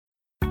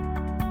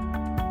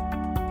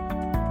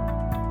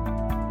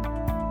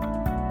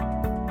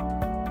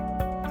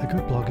A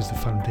good blog is the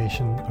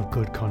foundation of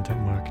good content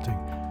marketing,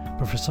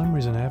 but for some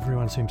reason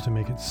everyone seems to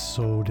make it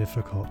so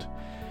difficult.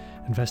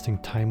 Investing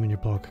time in your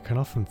blog can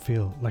often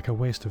feel like a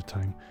waste of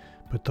time,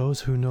 but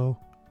those who know.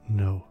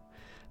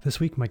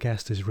 This week my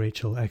guest is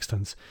Rachel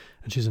Extance,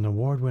 and she's an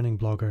award-winning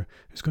blogger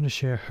who's going to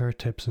share her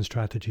tips and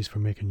strategies for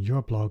making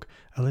your blog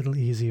a little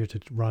easier to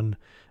run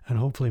and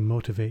hopefully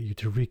motivate you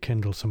to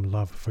rekindle some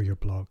love for your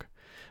blog.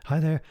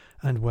 Hi there,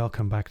 and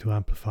welcome back to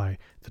Amplify,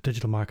 the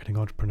Digital Marketing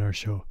Entrepreneur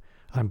Show.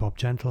 I'm Bob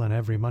Gentle, and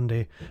every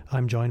Monday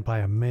I'm joined by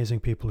amazing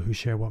people who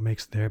share what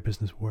makes their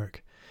business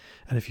work.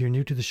 And if you're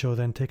new to the show,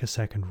 then take a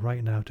second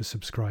right now to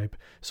subscribe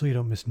so you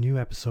don't miss new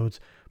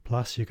episodes,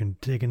 plus you can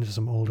dig into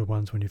some older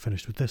ones when you're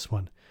finished with this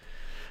one.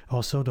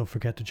 Also, don't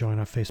forget to join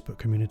our Facebook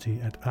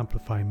community at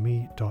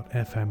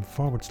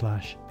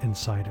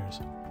amplifyme.fm/insiders.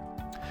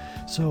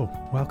 So,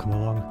 welcome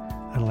along,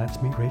 and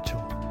let's meet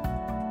Rachel.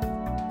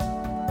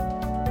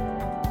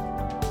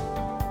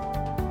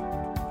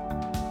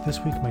 This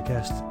week my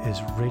guest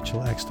is Rachel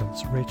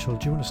Extance. Rachel,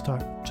 do you want to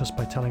start just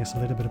by telling us a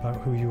little bit about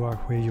who you are,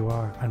 where you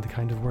are, and the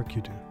kind of work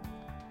you do?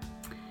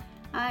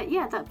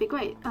 Yeah, that'd be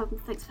great.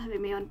 Thanks for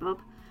having me on,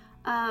 Bob.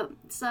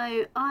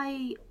 So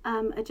I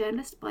am a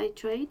journalist by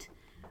trade.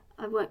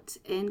 I worked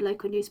in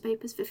local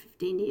newspapers for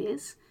 15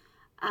 years.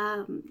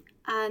 And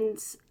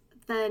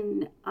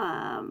then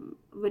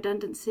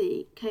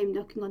redundancy came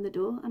knocking on the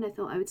door, and I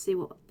thought I would see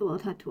what the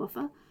world had to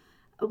offer.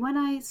 When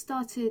I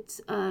started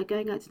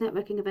going out to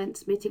networking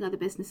events, meeting other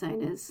business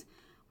owners,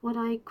 what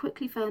I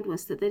quickly found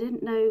was that they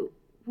didn't know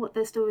what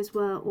their stories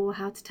were or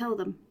how to tell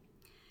them.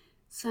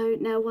 So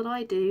now what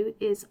I do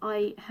is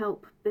I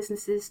help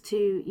businesses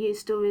to use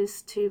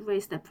stories to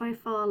raise their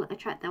profile,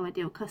 attract their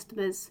ideal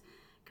customers,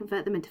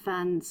 convert them into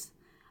fans,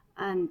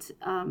 and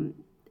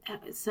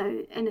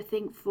so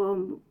anything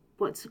from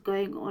what's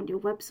going on your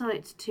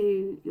website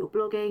to your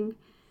blogging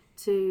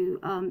to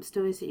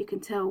stories that you can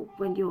tell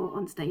when you're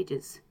on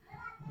stages.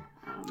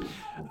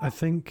 I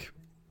think,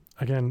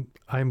 again,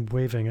 I'm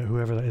waving at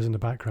whoever that is in the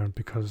background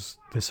because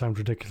they sound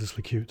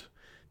ridiculously cute.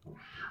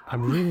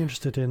 I'm really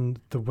interested in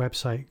the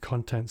website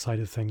content side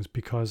of things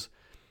because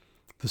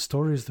the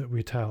stories that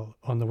we tell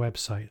on the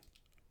website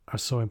are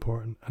so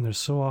important, and they're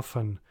so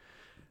often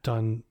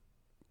done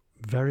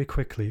very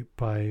quickly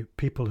by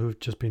people who've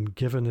just been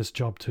given this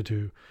job to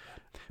do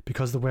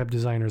because the web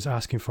designer is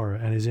asking for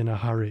it and is in a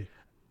hurry.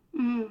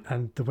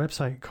 And the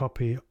website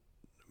copy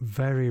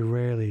very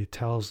rarely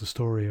tells the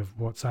story of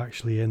what's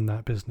actually in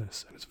that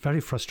business. And it's very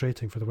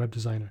frustrating for the web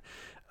designer.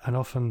 And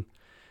often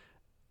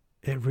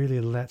it really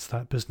lets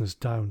that business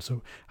down.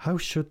 So how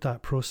should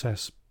that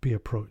process be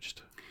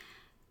approached?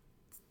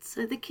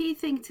 So the key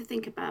thing to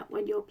think about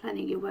when you're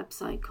planning your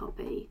website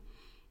copy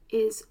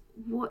is,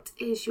 what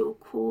is your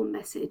core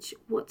message?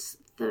 What's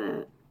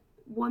the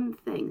one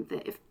thing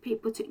that if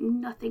people took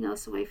nothing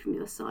else away from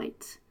your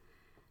site,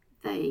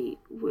 they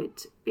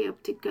would be able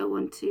to go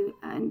onto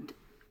and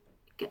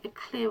get a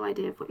clear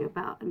idea of what you're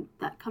about? And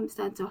that comes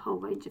down to a whole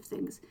range of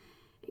things.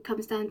 It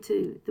comes down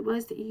to the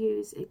words that you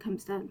use, it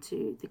comes down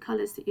to the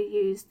colours that you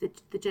use, the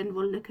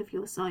general look of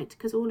your site,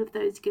 because all of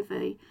those give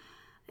a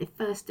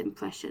first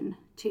impression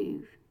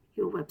to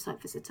your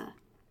website visitor.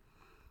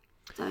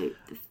 So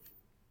the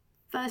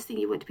first thing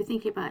you want to be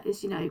thinking about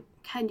is,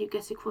 can you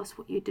get across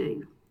what you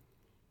do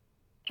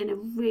in a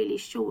really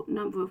short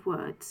number of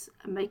words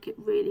and make it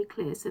really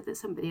clear so that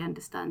somebody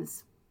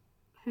understands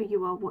who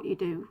you are, what you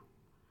do,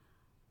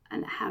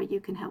 and how you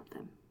can help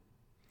them.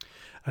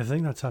 I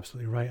think that's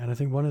absolutely right. And I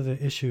think one of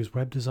the issues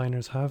web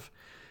designers have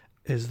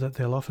is that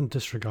they'll often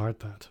disregard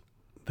that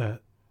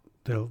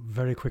they'll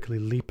very quickly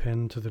leap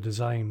into the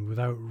design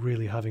without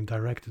really having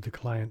directed the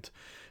client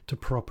to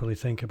properly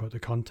think about the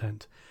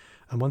content.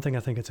 And one thing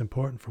I think it's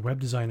important for web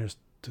designers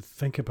to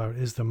think about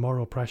is the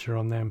moral pressure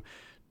on them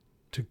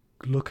to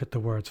look at the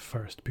words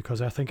first,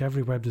 because I think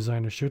every web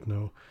designer should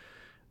know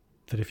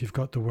that if you've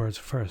got the words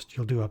first,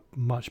 you'll do a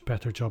much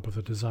better job of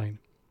the design.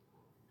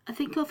 I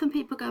think often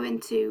people go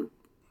into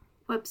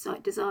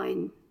website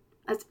design,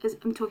 as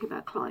I'm talking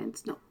about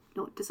clients, not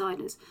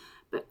designers,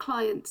 but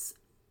clients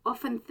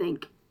often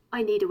think,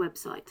 I need a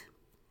website.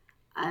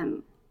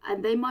 And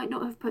they might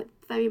not have put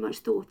very much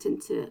thought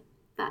into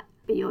that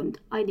beyond,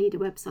 I need a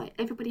website.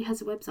 Everybody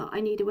has a website,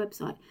 I need a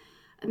website.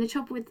 And the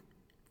trouble with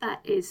that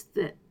is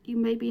that you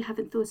maybe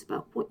haven't thought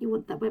about what you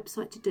want that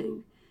website to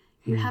do.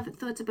 You haven't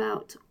thought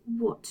about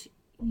what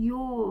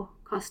your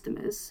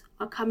customers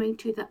are coming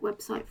to that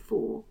website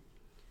for,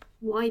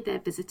 why they're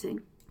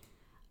visiting.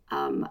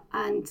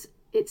 And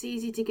it's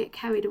easy to get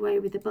carried away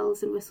with the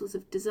bells and whistles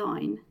of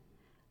design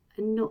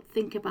and not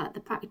think about the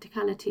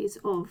practicalities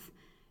of,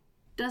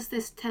 does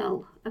this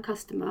tell a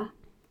customer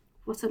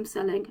what I'm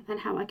selling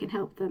and how I can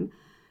help them?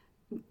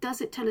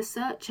 Does it tell a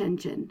search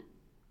engine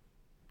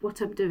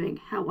what I'm doing,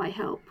 how I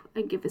help,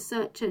 and give a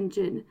search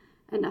engine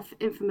enough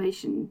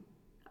information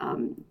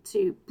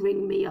to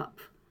bring me up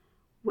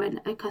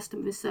when a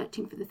customer is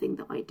searching for the thing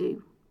that I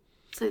do?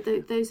 So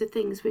those are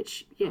things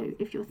which,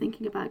 if you're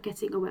thinking about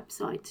getting a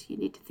website, you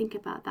need to think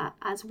about that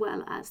as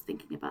well as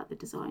thinking about the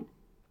design.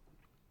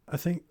 I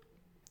think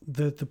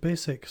the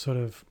basic sort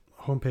of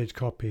homepage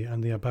copy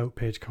and the about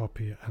page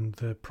copy and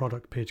the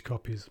product page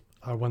copies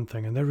are one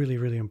thing, and they're really,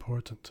 really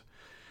important.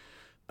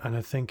 And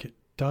I think it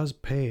does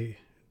pay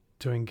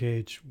to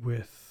engage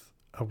with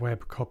a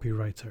web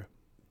copywriter.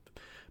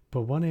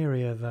 But one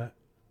area that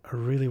I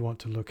really want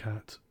to look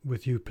at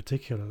with you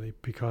particularly,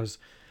 because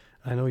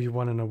I know you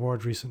won an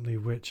award recently,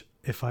 which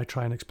if I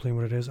try and explain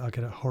what it is, I'll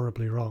get it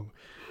horribly wrong.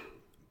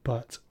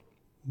 But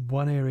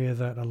one area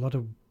that a lot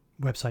of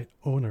website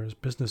owners,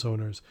 business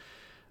owners,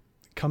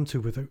 come to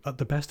with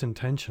the best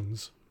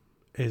intentions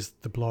is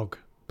the blog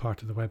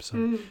part of the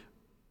website.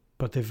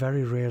 But they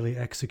very rarely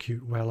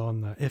execute well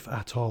on that, if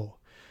at all.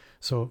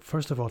 So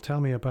first of all, tell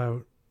me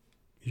about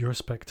your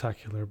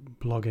spectacular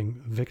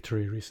blogging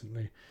victory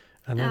recently,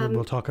 and then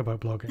we'll talk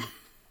about blogging.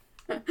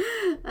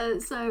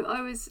 So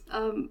I was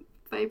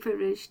very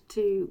privileged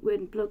to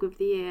win Blog of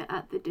the Year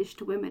at the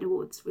Digital Women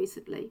Awards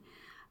recently,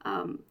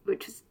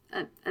 which was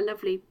a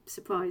lovely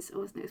surprise. I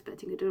wasn't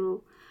expecting it at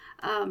all,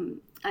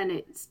 and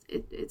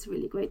it's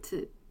really great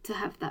to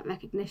have that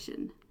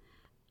recognition.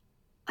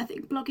 I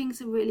think blogging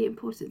is a really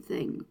important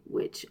thing,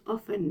 which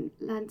often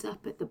lands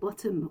up at the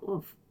bottom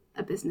of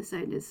a business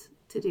owner's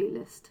to-do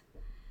list,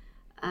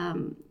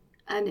 and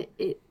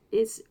it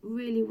is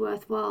really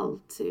worthwhile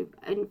to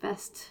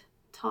invest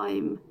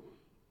time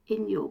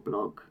in your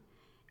blog.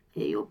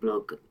 Your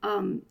blog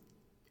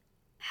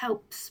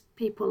helps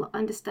people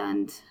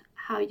understand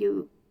how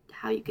you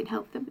can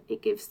help them.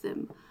 It gives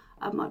them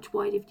a much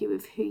wider view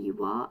of who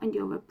you are and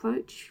your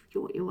approach,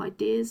 what your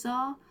ideas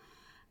are.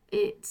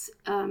 It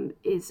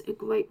is a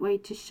great way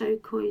to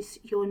showcase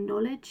your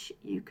knowledge.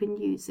 You can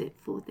use it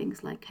for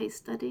things like case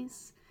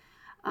studies.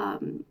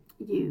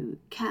 You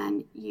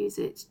can use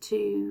it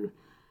to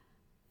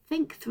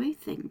think through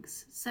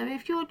things. So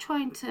if you're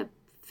trying to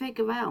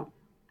figure out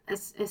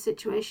a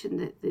situation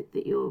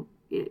that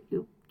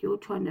you're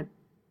trying to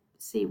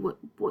see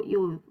what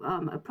your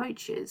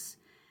approach is,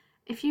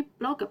 if you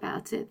blog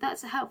about it,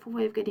 that's a helpful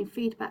way of getting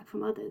feedback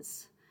from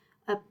others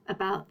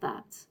about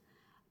that.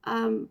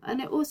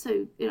 And it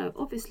also,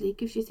 obviously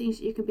gives you things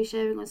that you can be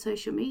sharing on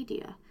social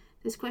media.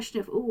 This question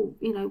of,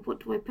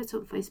 what do I put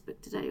on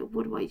Facebook today, or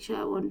what do I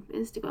share on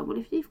Instagram? Well,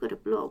 if you've got a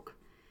blog,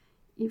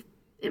 you've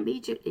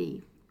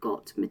immediately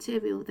got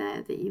material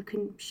there that you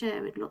can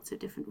share in lots of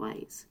different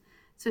ways.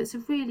 So it's a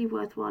really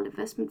worthwhile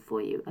investment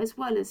for you, as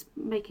well as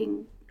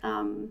making,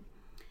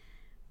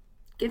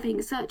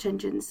 giving search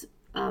engines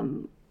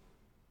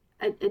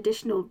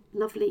additional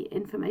lovely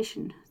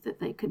information that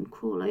they can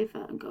crawl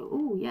over and go,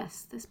 oh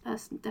yes, this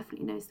person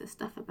definitely knows their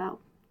stuff about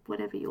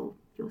whatever your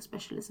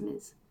specialism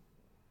is.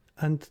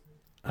 And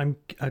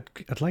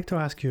I'd like to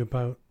ask you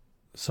about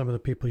some of the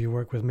people you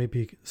work with,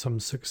 maybe some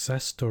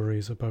success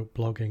stories about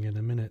blogging in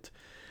a minute.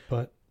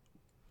 But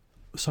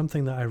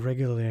something that I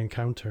regularly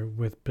encounter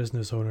with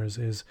business owners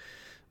is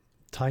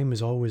time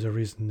is always a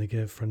reason they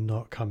give for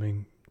not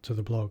coming to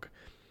the blog.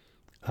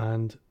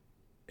 And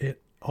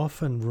it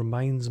often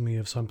reminds me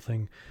of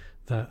something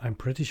that I'm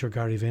pretty sure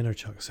Gary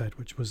Vaynerchuk said,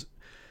 which was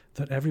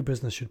that every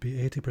business should be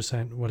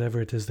 80% whatever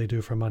it is they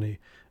do for money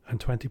and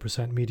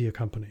 20% media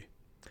company.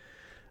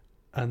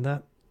 And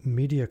that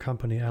media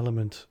company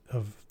element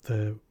of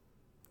the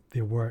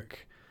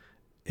work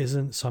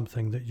isn't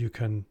something that you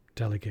can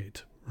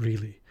delegate,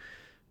 really.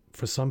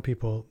 For some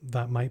people,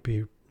 that might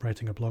be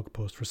writing a blog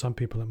post. For some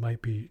people, it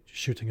might be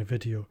shooting a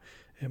video.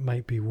 It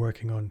might be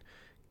working on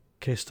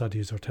case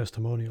studies or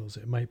testimonials.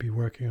 It might be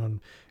working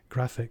on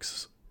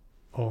graphics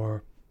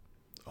or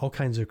all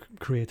kinds of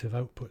creative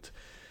output.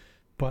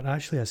 But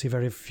actually, I see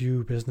very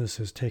few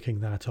businesses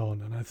taking that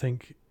on. And I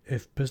think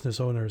if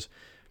business owners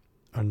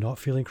are not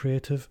feeling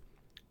creative,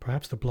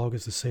 perhaps the blog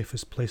is the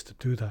safest place to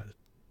do that.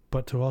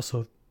 But to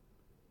also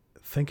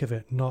think of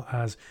it not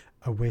as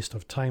a waste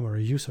of time or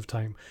a use of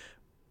time,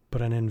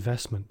 but an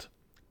investment.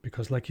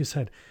 Because like you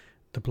said,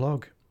 the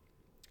blog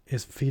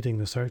is feeding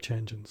the search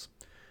engines.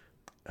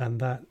 And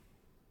that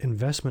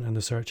investment in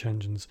the search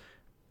engines,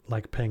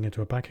 like paying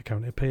into a bank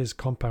account, it pays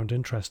compound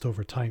interest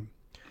over time.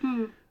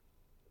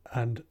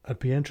 And I'd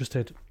be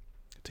interested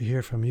to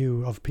hear from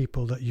you of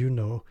people that you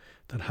know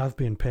that have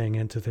been paying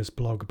into this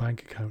blog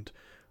bank account.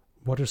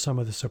 What are some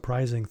of the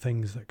surprising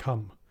things that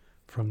come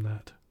from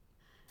that?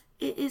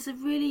 It is a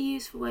really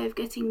useful way of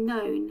getting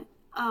known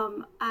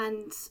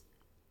and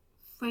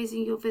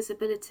raising your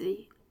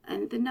visibility.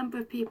 And the number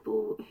of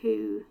people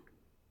who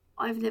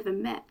I've never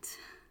met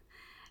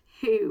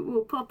who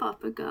will pop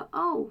up and go,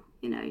 oh,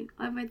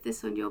 I read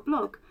this on your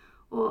blog,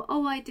 or,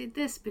 oh, I did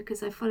this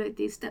because I followed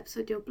these steps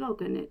on your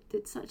blog and it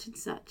did such and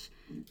such.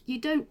 You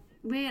don't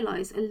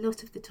realise a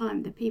lot of the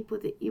time the people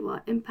that you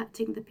are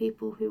impacting, the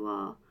people who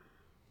are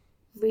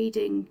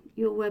reading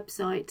your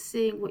website,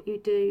 seeing what you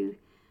do.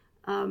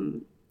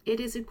 It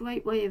is a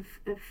great way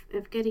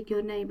of getting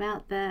your name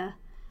out there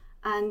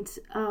and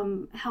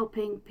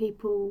helping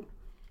people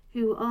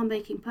who are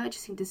making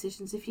purchasing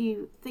decisions. If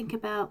you think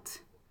about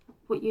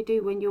what you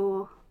do when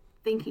you're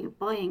thinking of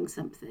buying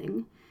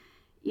something,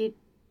 you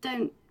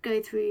don't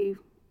go through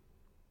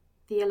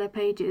the yellow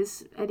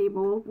pages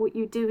anymore. What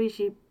you do is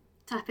you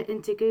tap it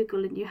into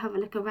Google and you have a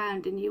look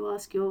around and you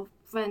ask your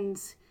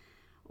friends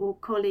or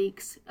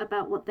colleagues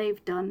about what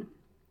they've done.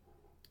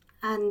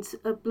 And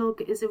a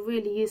blog is a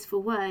really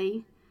useful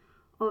way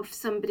of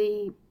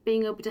somebody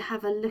being able to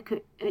have a look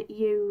at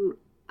you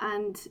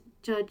and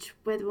judge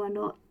whether or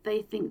not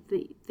they think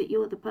that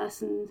you're the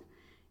person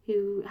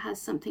who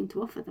has something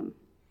to offer them.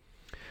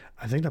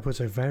 I think that puts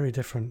a very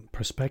different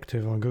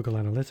perspective on Google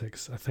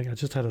Analytics. I think I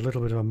just had a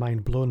little bit of a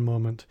mind blown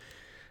moment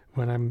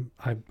when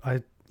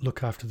I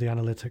look after the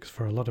analytics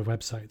for a lot of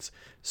websites,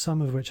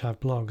 some of which have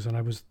blogs, and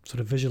I was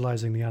sort of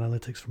visualizing the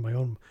analytics for my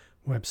own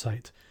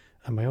website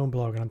and my own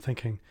blog, and I'm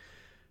thinking,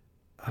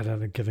 I don't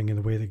know, giving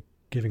away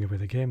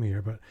the game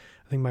here, but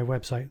I think my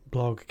website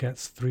blog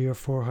gets 300 or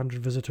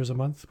 400 visitors a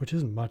month, which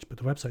isn't much, but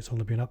the website's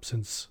only been up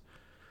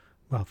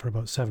for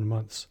about 7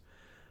 months.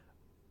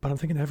 But I'm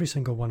thinking every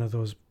single one of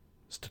those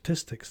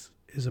statistics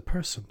is a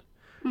person.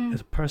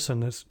 It's a person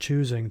that's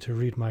choosing to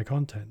read my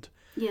content.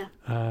 Yeah.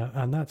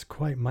 And that's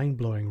quite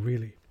mind-blowing,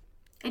 really.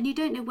 And you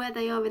don't know where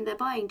they are in their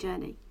buying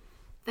journey.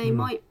 They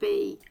might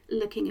be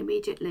looking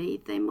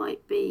immediately. They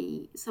might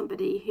be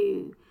somebody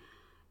who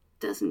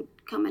doesn't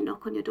come and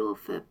knock on your door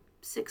for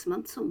 6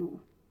 months or more.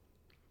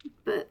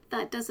 But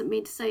that doesn't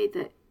mean to say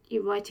that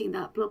you writing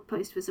that blog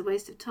post was a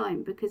waste of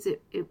time, because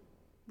it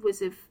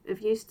was of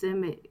use to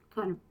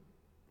them.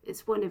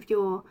 It's one of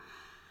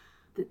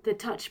the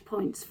touch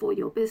points for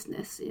your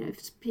business. You know,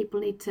 if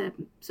people need to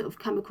sort of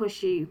come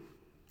across you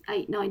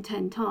 8, 9,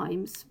 10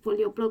 times, well,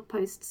 your blog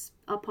posts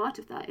are part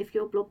of that. If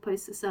your blog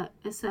posts are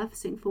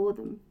surfacing for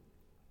them,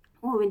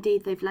 or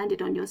indeed they've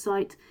landed on your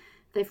site,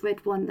 they've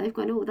read one, they've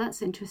gone, oh,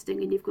 that's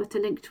interesting, and you've got a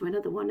link to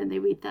another one, and they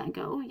read that and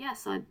go, oh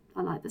yes, I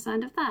like the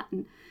sound of that,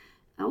 and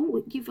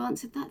oh, you've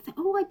answered that thing.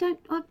 Oh,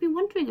 I've been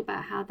wondering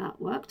about how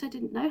that worked. I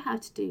didn't know how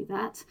to do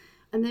that.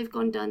 And they've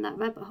gone down that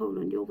rabbit hole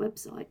on your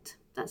website.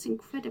 That's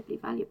incredibly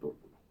valuable.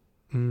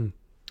 No,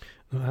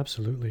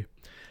 absolutely.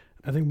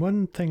 I think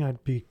one thing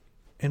I'd be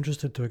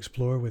interested to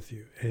explore with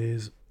you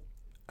is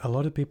a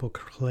lot of people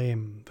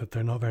claim that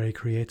they're not very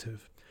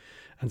creative.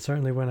 And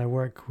certainly when I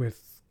work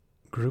with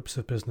groups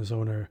of business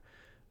owner,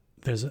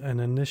 there's an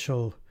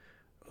initial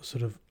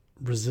sort of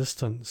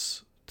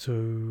resistance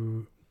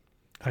to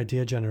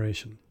idea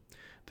generation.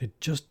 They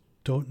just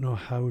don't know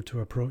how to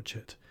approach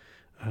it.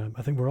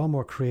 I think we're all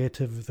more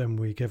creative than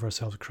we give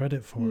ourselves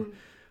credit for,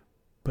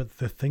 but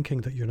the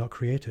thinking that you're not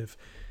creative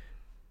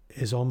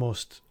is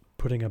almost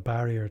putting a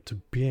barrier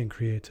to being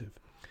creative.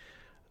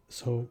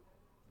 So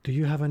do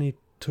you have any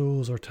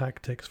tools or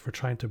tactics for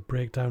trying to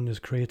break down these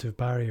creative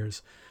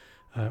barriers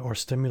or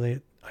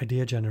stimulate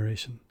idea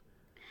generation?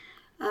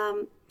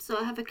 So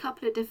I have a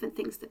couple of different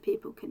things that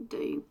people can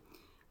do.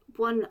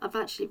 One I've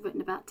actually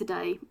written about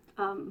today,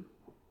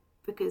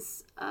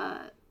 because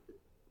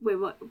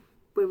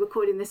we're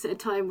recording this at a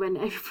time when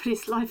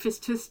everybody's life has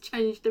just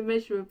changed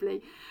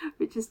immeasurably,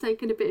 which has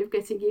taken a bit of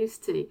getting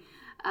used to.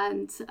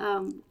 And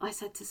I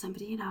said to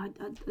somebody, I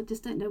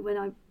just don't know when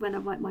I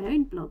write my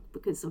own blog,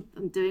 because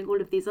I'm doing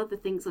all of these other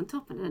things on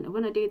top, and I don't know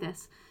when I do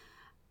this.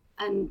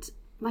 And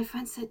my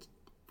friend said,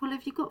 well,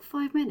 have you got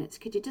 5 minutes?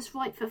 Could you just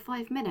write for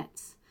 5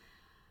 minutes?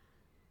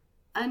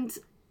 And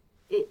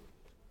it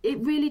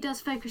really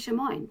does focus your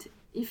mind.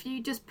 If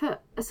you just put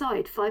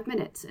aside 5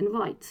 minutes and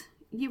write,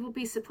 you will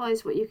be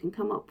surprised what you can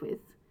come up with,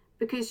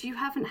 because you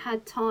haven't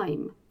had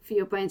time for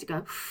your brain to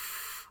go,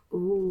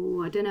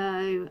 oh, I don't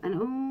know, and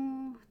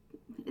oh,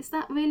 is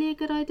that really a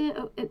good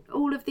idea?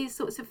 All of these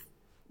sorts of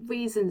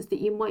reasons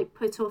that you might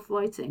put off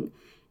writing.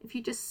 If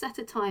you just set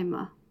a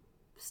timer,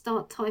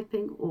 start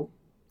typing or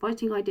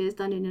writing ideas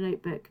down in a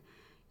notebook,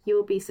 you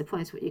will be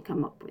surprised what you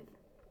come up with.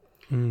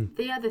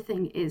 The other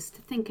thing is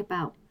to think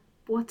about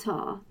what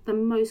are the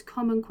most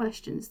common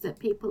questions that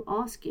people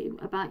ask you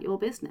about your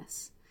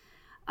business,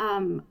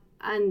 and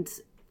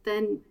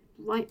then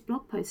write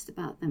blog posts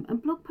about them. And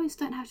blog posts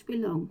don't have to be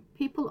long.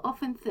 People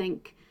often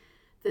think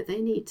that they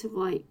need to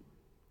write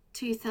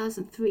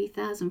 2,000,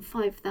 3,000,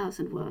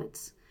 5,000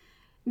 words.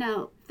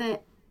 Now, there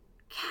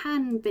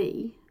can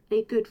be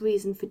a good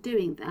reason for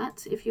doing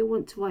that. If you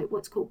want to write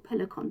what's called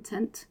pillar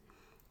content,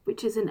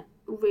 which is a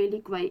really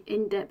great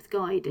in-depth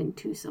guide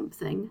into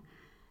something,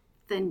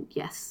 then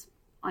yes,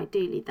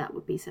 ideally that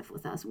would be several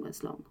thousand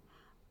words long.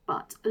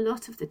 But a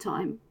lot of the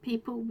time,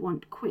 people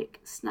want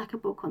quick,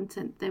 snackable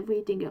content. They're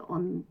reading it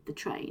on the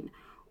train,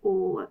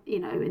 or,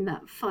 in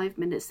that 5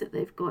 minutes that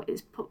they've got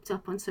is popped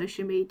up on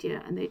social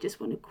media, and they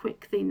just want a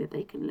quick thing that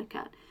they can look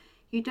at.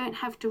 You don't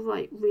have to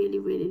write really,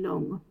 really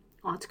long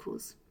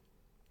articles,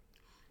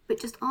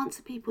 but just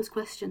answer people's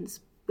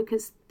questions,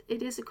 because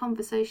it is a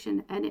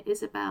conversation and it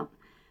is about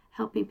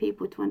helping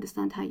people to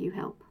understand how you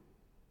help.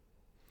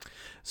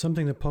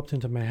 Something that popped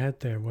into my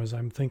head there was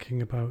I'm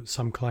thinking about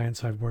some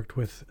clients I've worked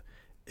with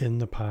in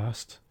the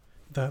past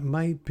that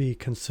might be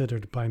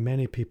considered by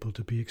many people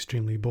to be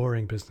extremely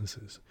boring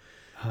businesses.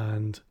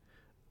 And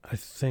I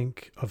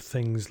think of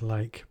things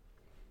like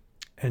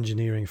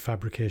engineering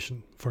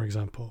fabrication, for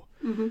example,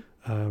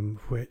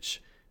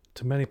 which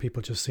to many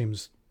people just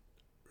seems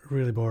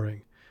really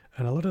boring.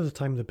 And a lot of the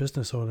time the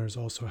business owners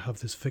also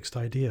have this fixed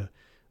idea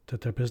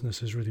that their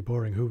business is really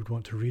boring. Who would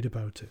want to read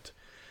about it?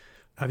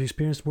 Have you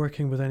experienced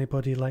working with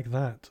anybody like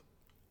that?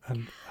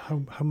 And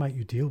how might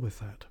you deal with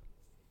that?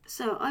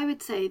 So I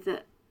would say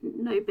that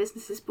no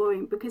business is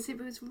boring, because if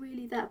it was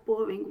really that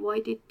boring, why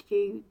did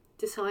you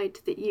decide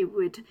that you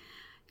would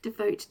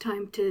devote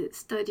time to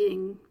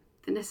studying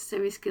the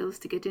necessary skills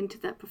to get into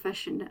that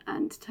profession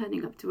and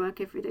turning up to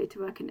work every day to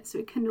work in it? So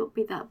it cannot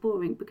be that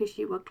boring because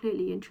you are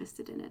clearly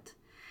interested in it.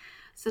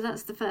 So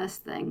that's the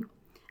first thing.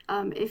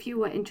 If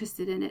you are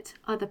interested in it,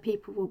 other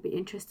people will be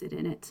interested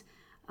in it.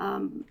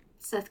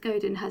 Seth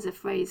Godin has a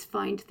phrase,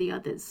 find the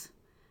others.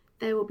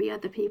 There will be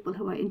other people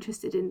who are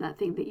interested in that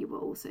thing that you were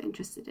also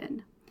interested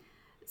in.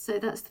 So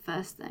that's the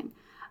first thing.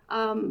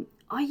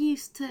 I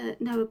used to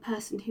know a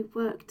person who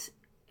worked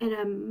in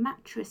a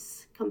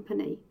mattress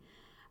company,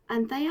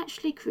 and they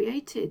actually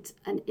created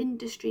an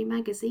industry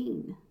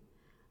magazine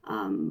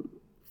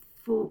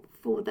for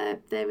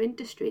their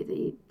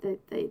industry.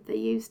 They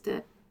used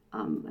it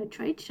at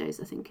trade shows,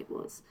 I think it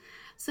was.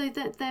 So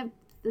that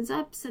there's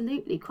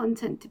absolutely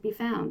content to be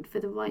found for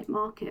the right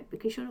market,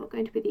 because you're not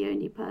going to be the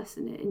only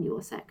person in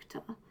your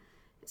sector.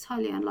 It's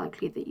highly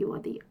unlikely that you are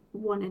the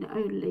one and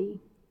only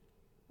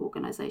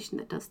organisation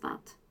that does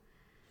that.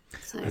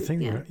 So I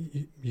think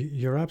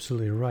you're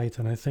absolutely right,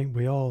 and I think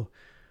we all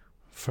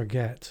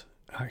forget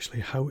actually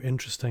how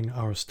interesting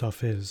our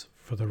stuff is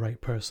for the right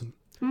person.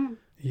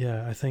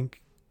 Yeah, I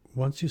think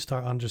once you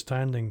start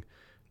understanding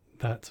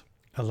that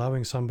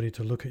allowing somebody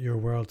to look at your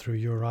world through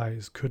your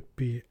eyes could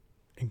be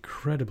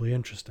incredibly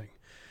interesting,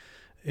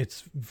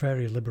 it's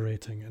very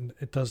liberating, and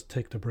it does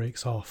take the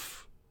brakes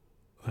off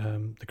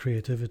the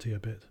creativity a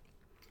bit.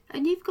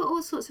 And you've got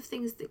all sorts of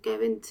things that go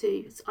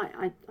into...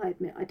 I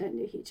admit I don't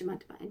know a huge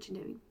amount about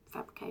engineering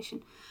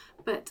fabrication,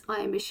 but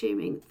I am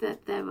assuming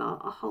that there are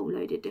a whole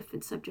load of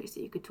different subjects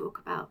that you could talk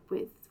about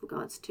with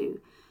regards to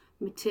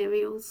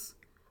materials,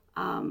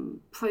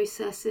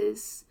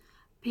 processes,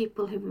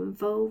 people who are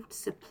involved,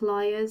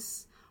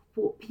 suppliers,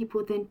 what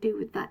people then do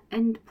with that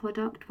end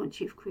product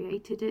once you've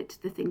created it,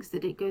 the things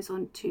that it goes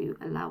on to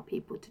allow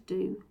people to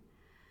do.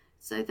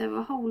 So there are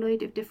a whole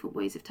load of different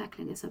ways of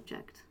tackling a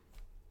subject.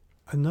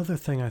 Another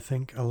thing I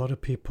think a lot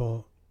of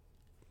people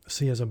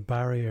see as a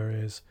barrier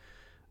is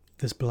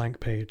this blank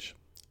page.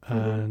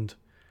 And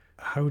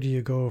how do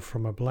you go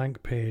from a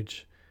blank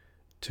page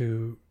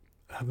to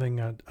having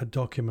a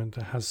document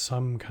that has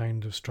some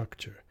kind of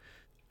structure?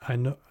 I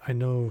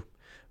know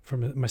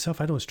from myself,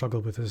 I don't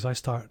struggle with this. I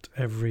start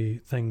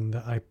everything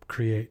that I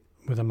create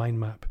with a mind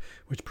map,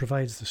 which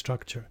provides the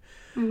structure.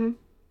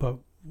 But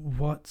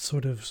what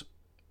sort of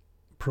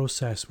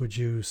process would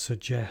you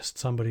suggest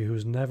somebody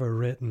who's never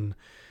written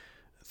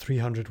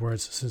 300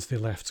 words since they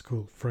left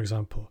school, for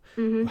example?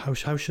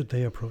 How should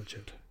they approach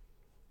it?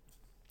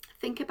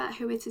 Think about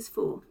who it is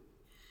for.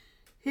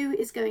 Who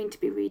is going to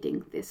be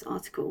reading this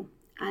article,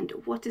 and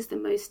what is the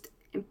most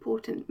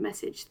important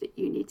message that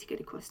you need to get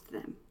across to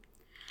them?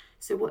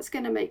 So what's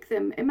going to make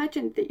them...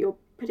 Imagine that you're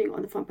putting it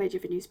on the front page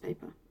of a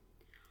newspaper.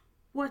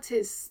 What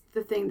is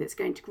the thing that's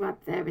going to grab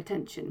their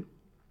attention?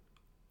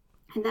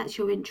 And that's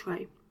your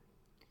intro.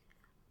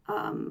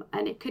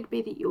 And it could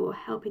be that you're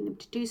helping them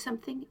to do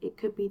something. It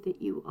could be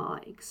that you are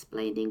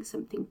explaining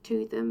something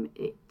to them.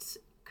 It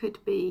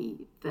could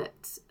be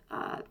that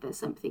there's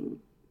something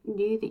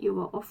new that you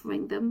are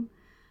offering them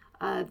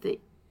that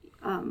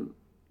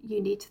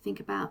you need to think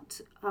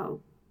about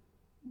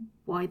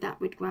why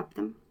that would grab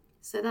them.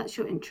 So that's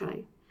your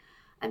intro.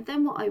 And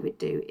then what I would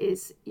do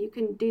is, you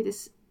can do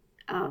this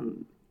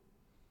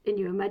in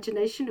your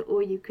imagination,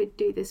 or you could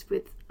do this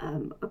with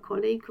a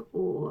colleague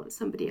or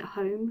somebody at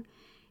home,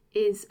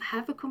 is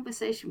have a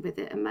conversation with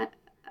it.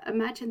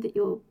 Imagine that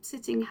you're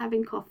sitting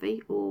having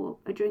coffee or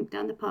a drink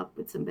down the pub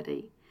with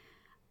somebody,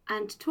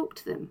 and talk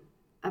to them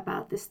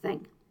about this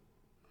thing.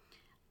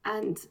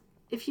 And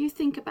if you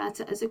think about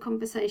it as a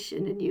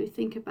conversation, and you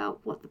think about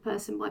what the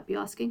person might be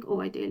asking,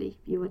 or ideally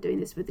you are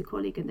doing this with a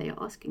colleague and they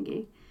are asking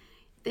you,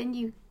 then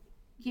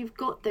you've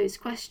got those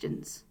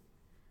questions,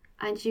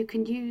 and you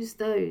can use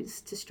those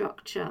to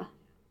structure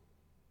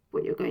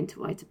what you're going to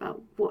write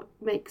about. What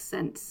makes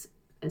sense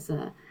as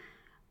a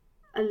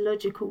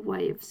logical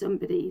way of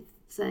somebody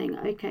saying,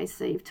 okay,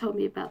 so you've told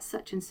me about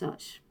such and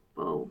such.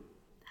 Well,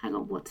 hang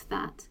on, what's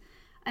that?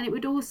 And it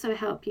would also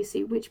help you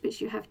see which bits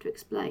you have to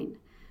explain.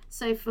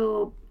 So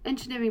for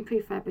engineering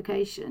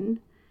prefabrication,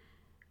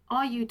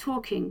 are you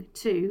talking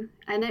to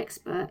an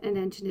expert in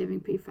engineering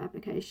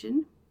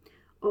prefabrication,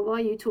 or are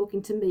you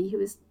talking to me who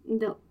has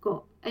not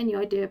got any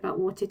idea about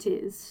what it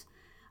is?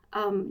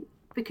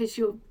 Because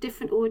your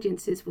different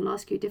audiences will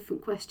ask you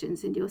different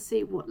questions, and you'll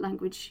see what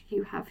language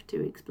you have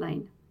to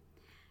explain.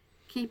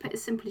 Keep it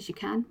as simple as you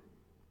can.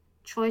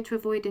 Try to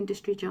avoid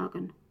industry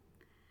jargon.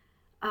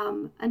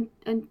 And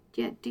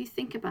do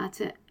think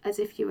about it as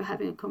if you were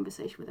having a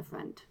conversation with a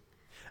friend.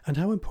 And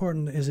how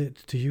important is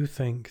it, do you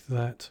think,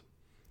 that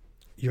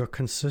you're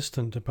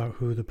consistent about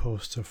who the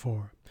posts are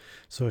for?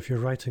 So if you're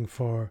writing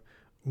for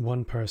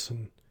one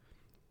person,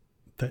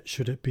 that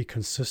should it be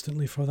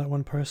consistently for that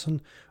one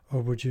person,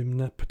 or would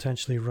you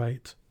potentially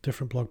write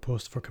different blog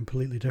posts for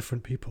completely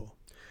different people?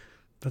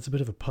 That's a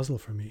bit of a puzzle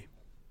for me.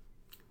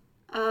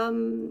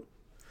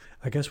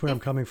 I guess where I'm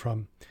coming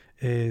from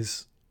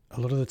is a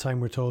lot of the time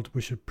we're told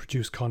we should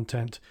produce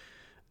content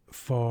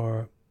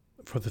for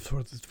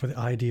the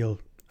ideal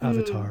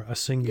avatar, a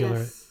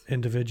singular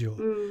individual.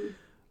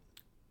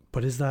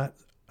 But is that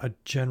a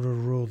general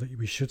rule that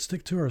we should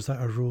stick to, or is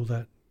that a rule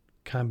that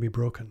can be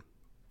broken?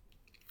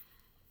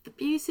 The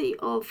beauty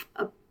of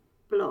a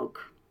blog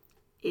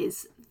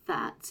is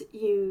that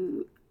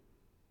you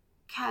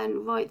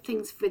can write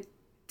things for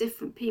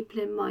different people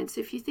in mind.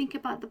 So if you think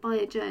about the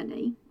buyer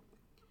journey,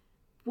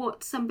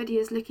 what somebody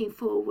is looking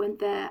for when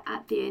they're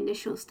at the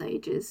initial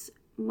stages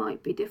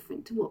might be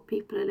different to what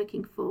people are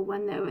looking for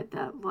when they're at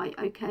that, right,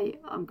 okay,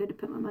 I'm going to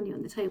put my money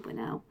on the table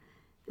now.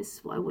 This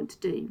is what I want to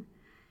do.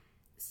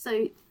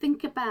 So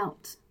think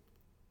about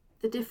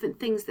the different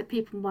things that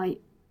people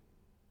might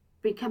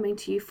be coming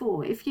to you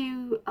for. If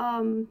you,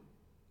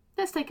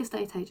 let's take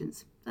estate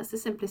agents. That's the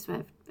simplest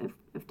way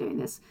of doing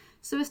this.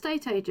 So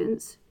estate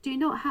agents do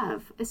not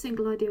have a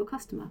single ideal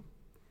customer.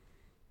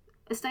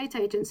 Estate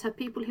agents have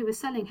people who are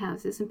selling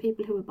houses and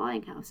people who are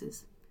buying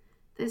houses.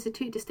 Those are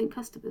two distinct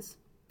customers.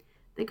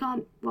 They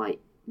can't write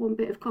one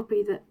bit of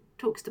copy that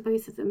talks to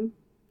both of them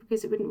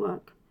because it wouldn't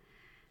work.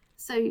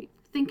 So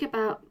think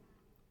about,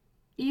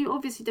 you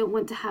obviously don't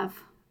want to have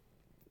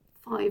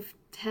 5,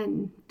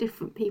 10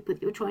 different people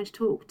that you're trying to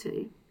talk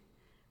to.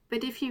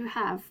 But if you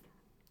have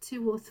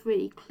 2 or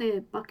 3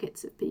 clear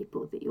buckets of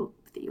people that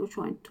you're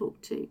trying to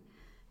talk to,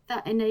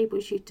 that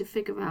enables you to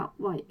figure out,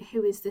 right,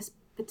 who is this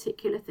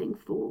particular thing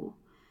for?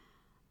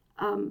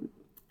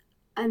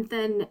 And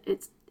then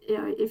it's,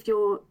 if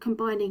you're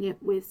combining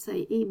it with,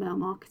 say, email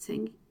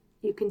marketing,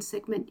 you can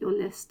segment your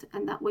list,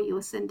 and that way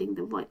you're sending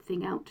the right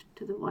thing out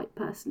to the right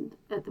person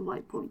at the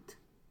right point.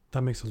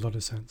 That makes a lot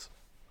of sense.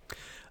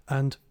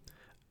 And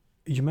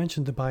you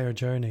mentioned the buyer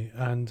journey,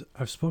 and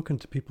I've spoken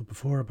to people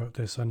before about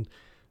this, and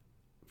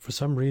for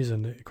some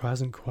reason it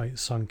hasn't quite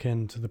sunk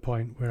in to the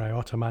point where I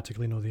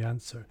automatically know the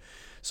answer.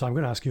 So I'm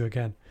going to ask you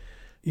again.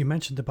 You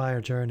mentioned the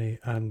buyer journey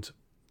and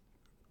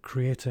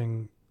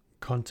creating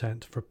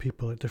content for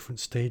people at different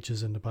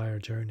stages in the buyer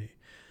journey.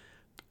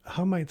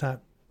 How might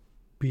that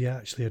be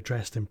actually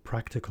addressed in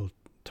practical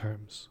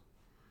terms?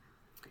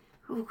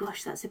 Oh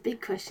gosh, that's a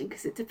big question,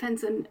 because it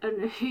depends on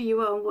who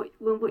you are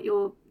and what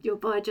your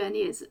buyer journey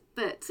is.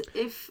 But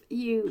if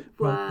you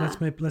were... Well,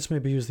 let's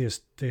maybe use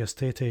the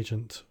estate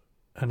agent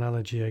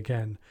analogy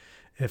again.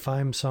 If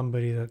I'm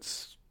somebody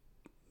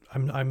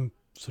I'm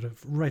sort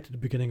of right at the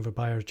beginning of a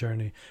buyer's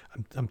journey,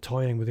 I'm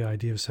toying with the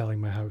idea of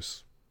selling my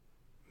house,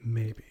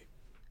 maybe.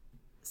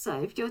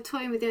 So if you're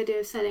toying with the idea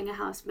of selling a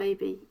house,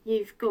 maybe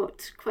you've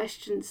got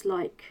questions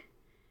like,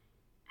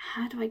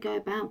 how do I go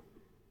about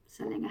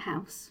selling a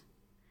house?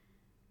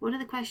 What are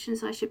the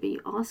questions I should be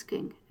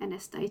asking an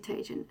estate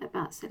agent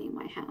about selling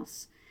my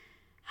house?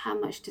 How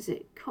much does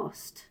it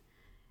cost?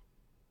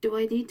 Do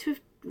I need to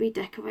have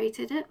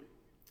redecorated it?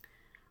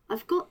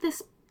 I've got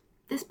this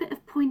bit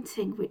of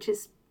pointing, which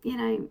is,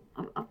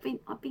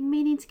 I've been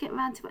meaning to get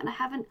around to it, and I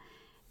haven't.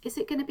 Is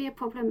it going to be a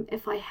problem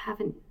if I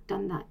haven't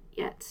done that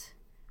yet?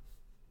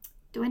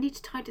 Do I need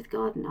to tidy the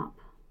garden up?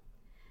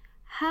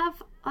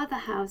 Have other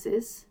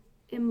houses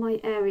in my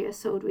area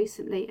sold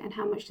recently, and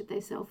how much did they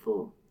sell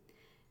for?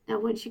 Now,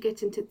 once you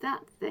get into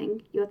that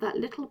thing, you're that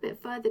little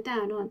bit further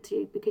down, aren't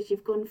you? Because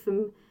you've gone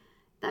from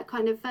that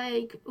kind of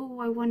vague, oh,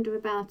 I wonder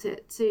about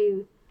it,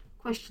 to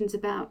questions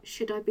about,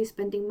 should I be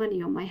spending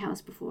money on my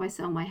house before I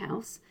sell my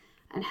house?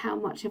 And how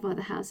much have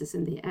other houses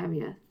in the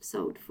area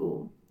sold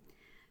for?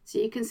 So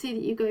you can see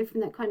that you go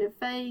from that kind of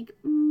vague,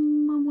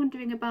 I'm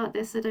wondering about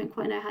this, I don't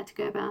quite know how to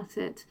go about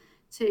it,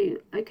 to,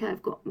 okay,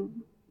 I've got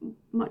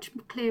much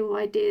clearer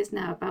ideas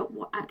now about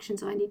what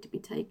actions I need to be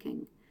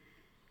taking.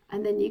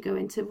 And then you go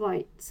into,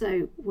 right,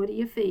 so what are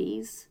your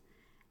fees?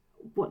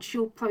 What's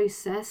your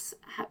process?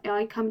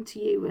 I come to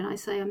you and I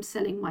say I'm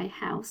selling my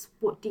house.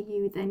 What do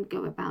you then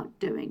go about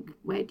doing?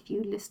 Where do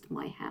you list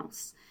my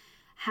house?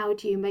 How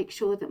do you make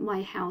sure that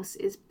my house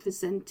is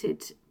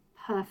presented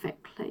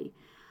perfectly?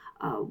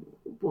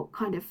 What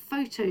kind of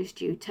photos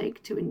do you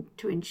take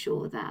to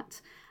ensure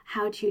that?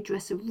 How do you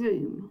dress a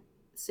room?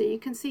 So you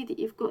can see that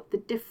you've got the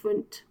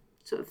different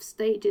sort of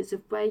stages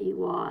of where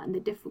you are and the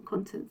different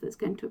content that's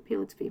going to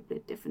appeal to people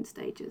at different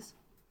stages.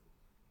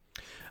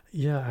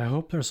 Yeah, I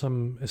hope there's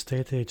some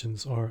estate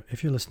agents, or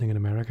if you're listening in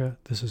America,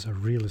 this is a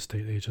real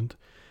estate agent.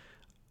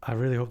 I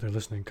really hope they're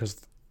listening,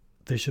 because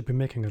they should be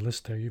making a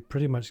list there. You've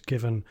pretty much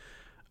given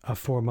a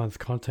 4-month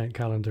content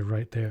calendar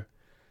right there.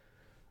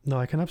 No,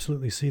 I can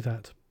absolutely see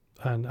that.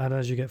 And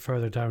as you get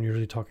further down, you're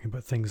really talking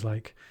about things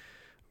like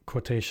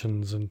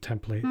quotations and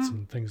templates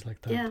and things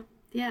like that.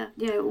 Yeah,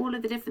 all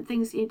of the different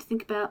things you need to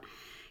think about,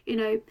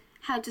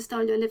 how to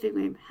style your living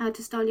room, how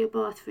to style your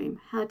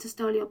bathroom, how to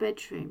style your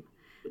bedroom.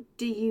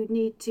 Do you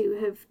need to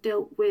have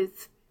dealt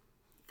with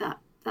that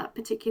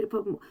particular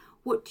problem?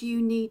 What do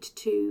you need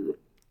to,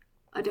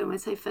 I don't want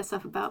to say fess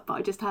up about, but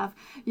I just have,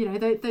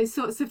 those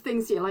sorts of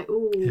things. You're like,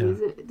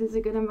 is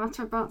it going to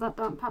matter about that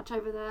damp patch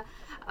over there?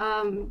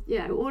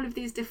 All of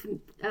these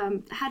different,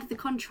 how do the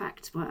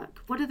contracts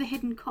work? What are the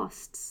hidden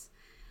costs?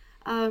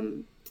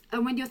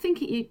 And when you're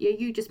thinking,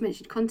 you just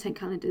mentioned content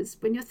calendars.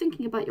 When you're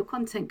thinking about your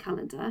content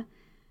calendar,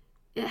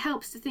 it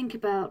helps to think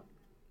about,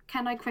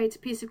 can I create a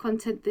piece of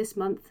content this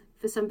month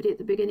for somebody at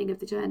the beginning of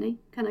the journey?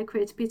 Can I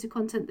create a piece of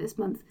content this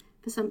month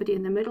for somebody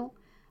in the middle?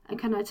 And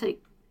can I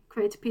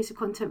create a piece of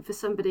content for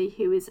somebody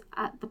who is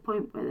at the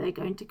point where they're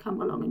going to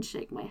come along and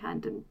shake my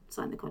hand and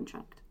sign the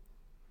contract?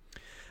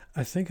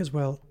 I think as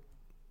well,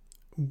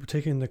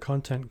 taking the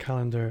content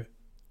calendar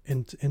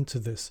into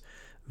this,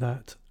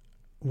 that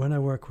when I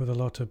work with a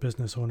lot of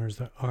business owners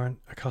that aren't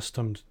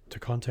accustomed to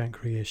content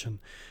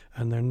creation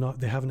and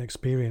they haven't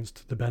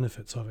experienced the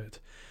benefits of it,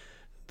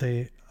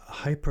 they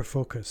hyper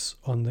focus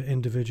on the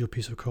individual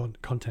piece of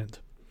content,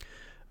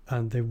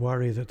 and they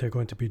worry that they're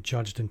going to be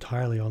judged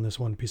entirely on this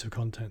one piece of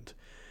content.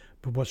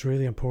 But what's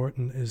really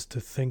important is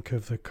to think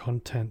of the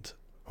content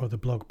or the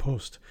blog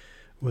post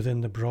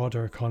within the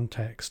broader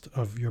context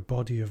of your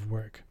body of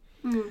work.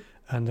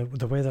 And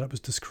the way that it was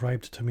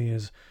described to me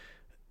is,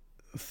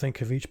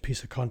 think of each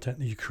piece of content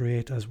that you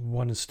create as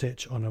one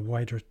stitch on a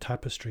wider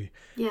tapestry.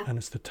 Yeah. And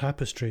it's the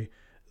tapestry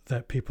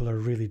that people are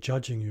really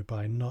judging you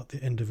by, not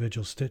the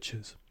individual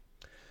stitches.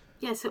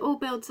 Yes, it all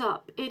builds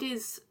up. It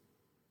is,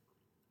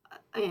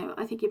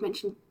 I think you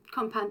mentioned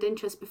compound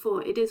interest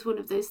before. It is one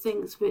of those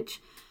things which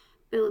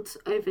builds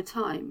over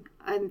time.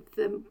 And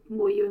the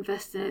more you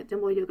invest in it, the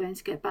more you're going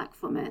to get back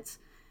from it.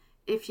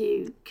 If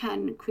you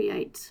can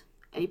create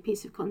a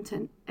piece of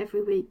content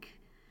every week,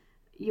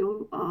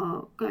 you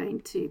are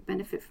going to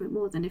benefit from it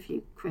more than if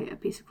you create a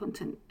piece of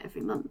content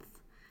every month.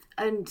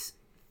 And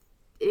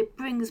it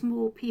brings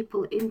more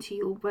people into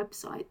your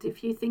website.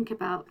 If you think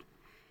about,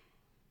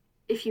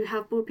 if you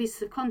have more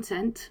pieces of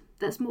content,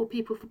 that's more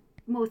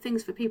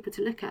things for people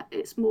to look at.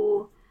 It's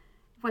more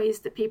ways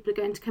that people are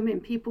going to come in.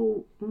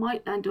 People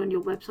might land on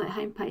your website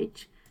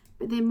homepage,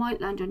 but they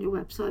might land on your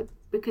website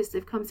because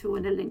they've come through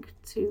on a link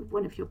to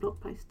one of your blog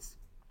posts.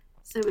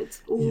 So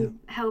it's all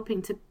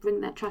helping to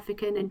bring that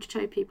traffic in and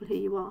show people who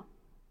you are.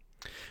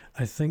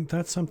 I think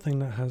that's something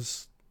that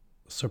has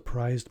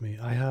surprised me.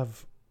 I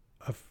have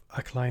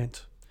a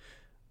client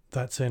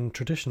that's in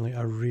traditionally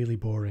a really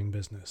boring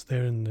business.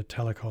 They're in the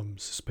telecoms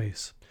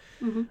space.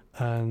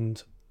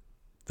 And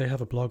they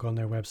have a blog on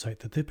their website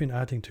that they've been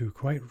adding to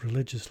quite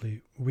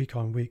religiously week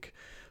on week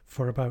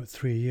for about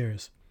 3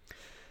 years.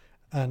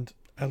 And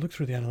I looked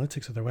through the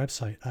analytics of their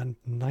website, and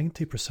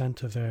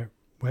 90% of their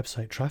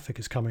website traffic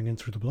is coming in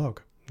through the blog,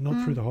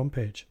 not through the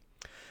homepage.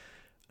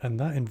 And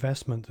that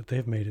investment that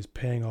they've made is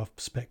paying off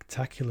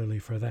spectacularly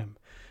for them.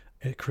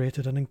 It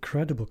created an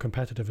incredible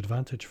competitive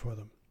advantage for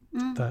them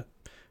that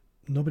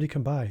nobody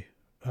can buy.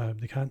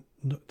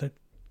 That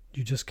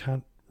you just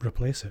can't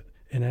replace it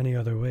in any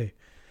other way.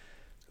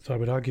 So I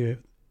would argue,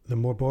 the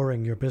more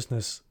boring your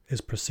business is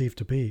perceived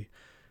to be,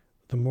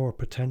 the more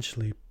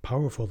potentially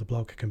powerful the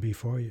blog can be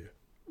for you.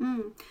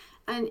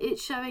 And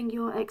it's showing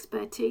your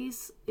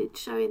expertise.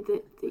 It's showing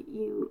that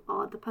you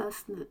are the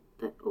person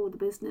that or the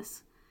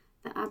business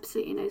that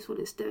absolutely knows what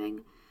it's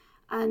doing.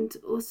 And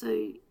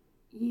also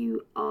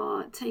you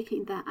are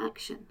taking that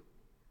action,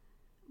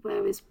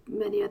 whereas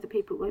many other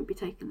people won't be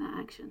taking that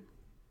action.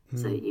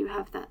 So you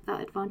have that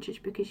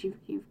advantage because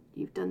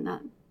you've done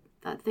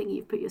that thing.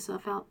 You've put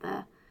yourself out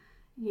there.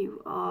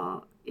 You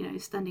are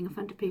standing in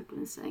front of people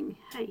and saying,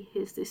 hey,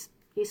 here's this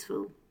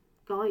useful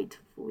guide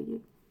for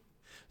you.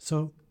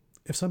 So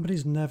if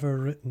somebody's never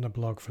written a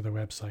blog for their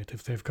website,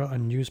 if they've got a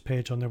news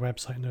page on their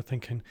website and they're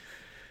thinking,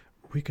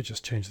 we could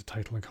just change the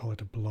title and call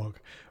it a blog,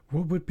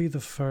 what would be the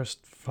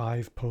first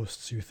 5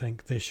 posts you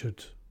think they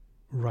should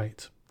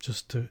write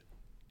just to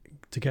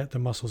get the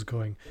muscles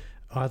going?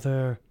 Are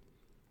there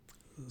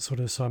sort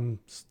of some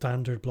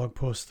standard blog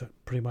posts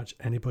that pretty much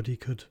anybody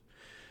could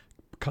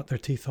cut their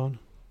teeth on?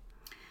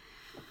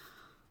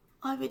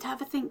 I would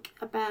have a think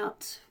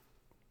about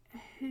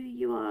who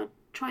you are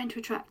trying to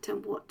attract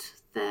and what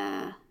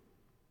their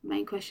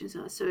main questions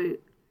are. So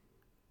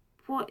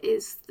what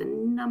is the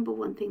number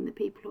one thing that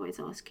people always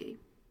ask you?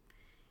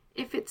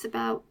 If it's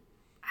about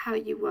how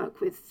you work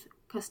with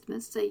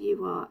customers, say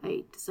you are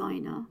a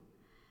designer,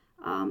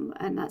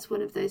 and that's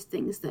one of those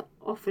things that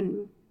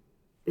often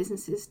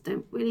businesses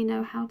don't really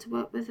know how to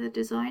work with a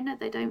designer.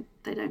 They don't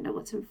know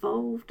what's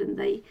involved, and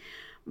they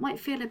might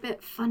feel a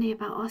bit funny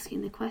about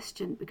asking the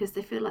question because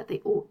they feel like they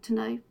ought to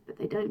know, but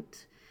they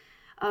don't.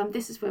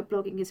 This is where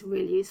blogging is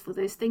really useful.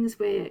 Those things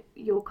where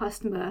your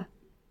customer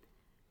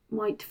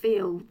might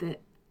feel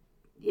that,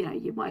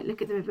 you might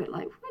look at them a bit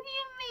like, what do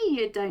you mean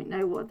you don't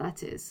know what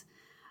that is?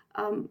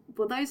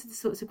 Well, those are the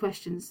sorts of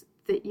questions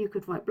that you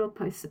could write blog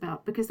posts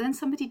about, because then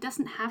somebody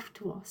doesn't have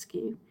to ask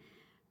you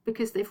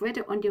because they've read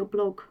it on your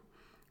blog.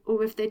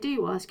 Or if they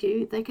do ask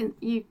you,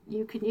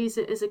 you can use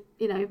it as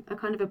a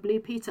kind of a Blue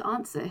Peter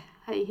answer.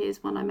 Hey,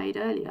 here's one I made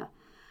earlier.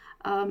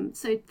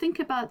 So think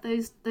about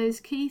those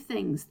key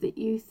things that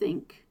you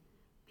think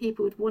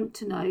people would want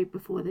to know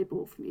before they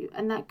bought from you.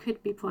 And that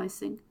could be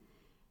pricing.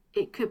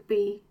 It could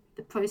be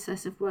the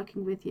process of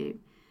working with you.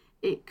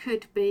 It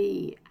could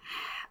be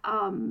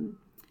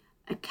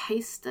a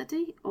case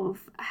study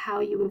of how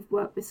you have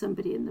worked with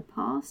somebody in the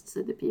past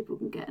so that people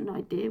can get an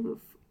idea of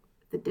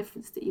the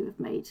difference that you have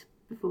made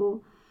before.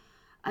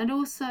 And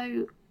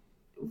also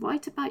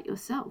write about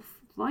yourself,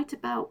 write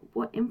about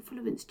what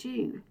influenced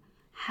you,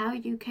 how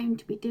you came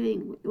to be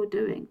doing what you're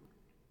doing,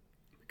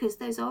 because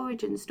those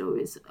origin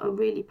stories are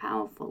really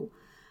powerful,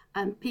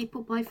 and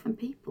people buy from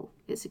people.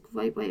 It's a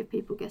great way of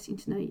people getting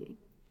to know you.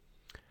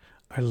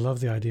 I love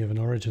the idea of an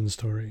origin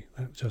story.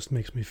 That just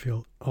makes me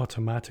feel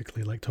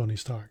automatically like Tony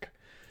Stark,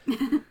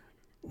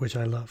 which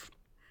I love.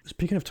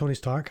 Speaking of Tony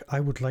Stark, I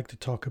would like to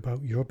talk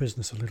about your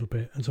business a little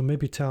bit. And so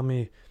maybe tell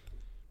me,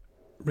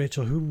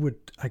 Rachel, who would,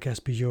 I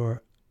guess, be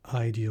your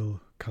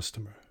ideal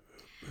customer?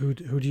 Who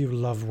do you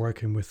love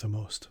working with the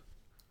most?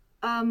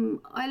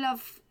 I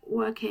love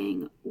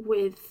working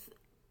with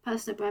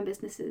personal brand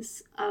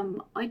businesses.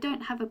 I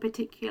don't have a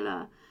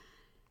particular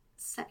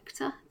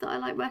sector that I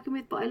like working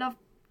with, but I love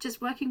just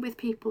working with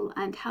people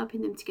and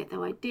helping them to get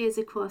their ideas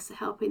across,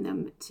 helping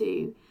them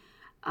to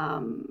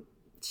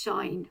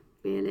shine,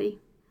 really.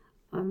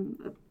 I'm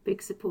a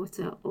big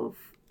supporter of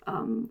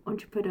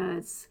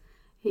entrepreneurs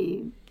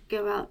who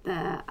go out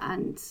there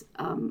and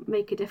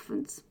make a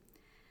difference.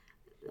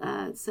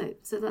 So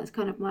that's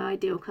kind of my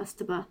ideal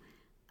customer.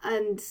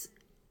 And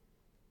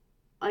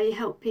I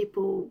help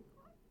people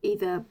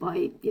either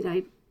by,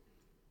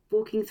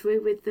 walking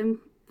through with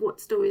them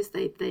what stories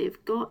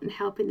they've got and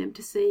helping them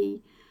to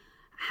see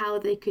how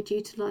they could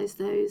utilise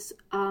those,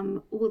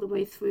 all the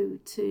way through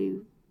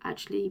to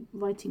actually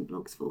writing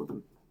blogs for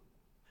them.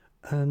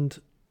 And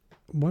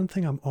one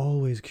thing I'm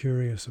always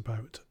curious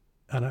about,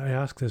 and I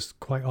ask this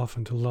quite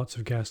often to lots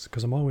of guests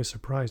because I'm always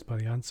surprised by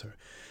the answer,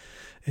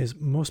 is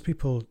most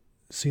people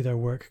see their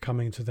work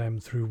coming to them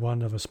through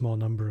one of a small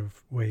number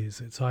of ways.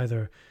 It's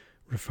either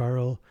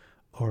referral,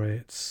 or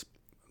it's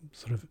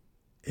sort of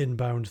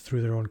inbound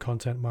through their own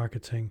content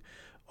marketing,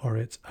 or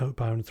it's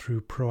outbound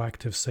through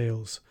proactive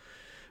sales.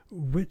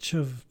 Which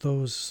of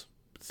those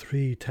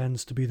three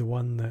tends to be the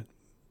one that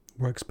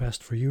works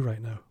best for you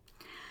right now?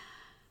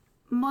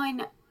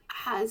 Mine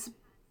has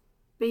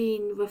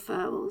been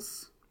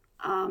referrals,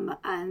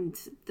 and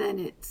then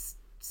it's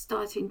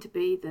starting to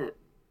be that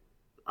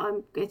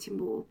I'm getting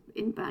more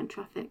inbound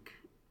traffic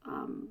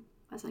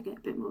as I get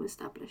a bit more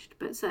established.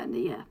 But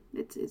certainly, yeah,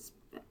 it's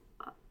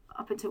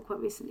up until quite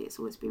recently, it's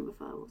always been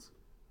referrals.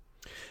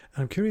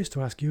 I'm curious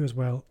to ask you as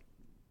well,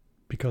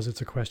 because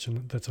it's a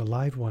question that's a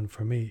live one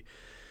for me.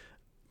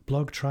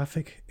 Blog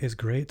traffic is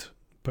great,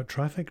 but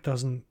traffic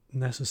doesn't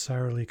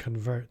necessarily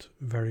convert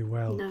very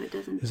well. No, it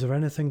doesn't. Is there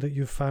anything that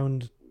you've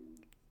found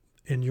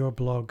in your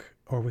blog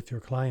or with your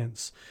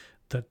clients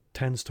that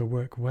tends to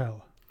work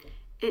well?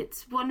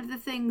 It's one of the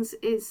things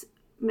is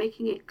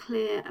making it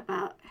clear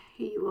about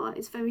who you are.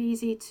 It's very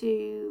easy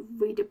to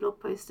read a blog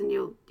post, and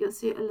you'll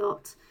see it a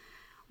lot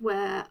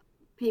where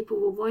people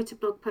will write a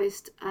blog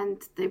post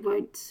and they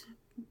won't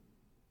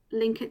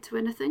link it to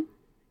anything.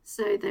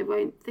 So they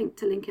won't think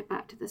to link it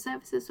back to their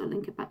services or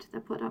link it back to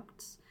their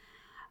products.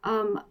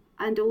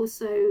 And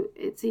also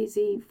it's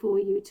easy for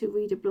you to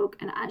read a blog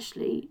and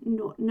actually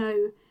not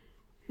know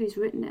who's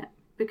written it,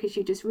 because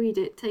you just read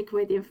it, take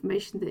away the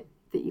information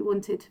that you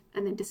wanted,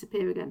 and then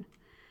disappear again.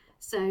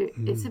 So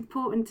it's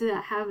important to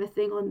have a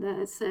thing on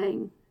there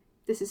saying,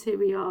 this is who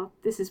we are,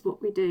 this is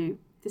what we do,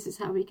 this is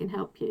how we can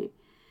help you,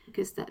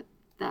 because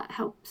that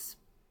helps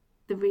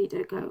the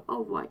reader go,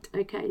 oh right,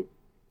 okay,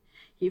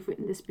 you've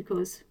written this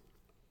because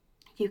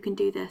you can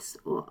do this,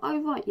 or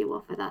oh right, you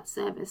offer that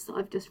service that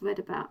I've just read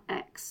about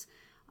X,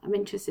 I'm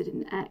interested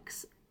in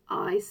X,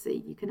 I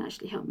see, you can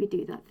actually help me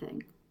do that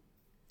thing.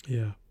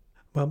 Yeah.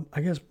 Well,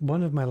 I guess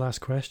one of my last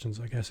questions,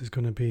 is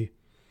going to be,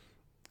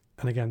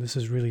 and again, this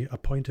is really a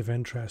point of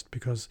interest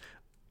because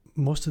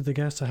most of the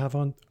guests I have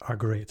on are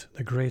great.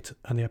 They're great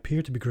and they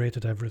appear to be great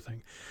at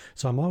everything.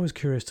 So I'm always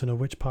curious to know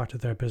which part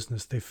of their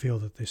business they feel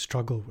that they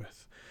struggle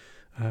with.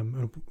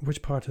 And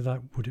which part of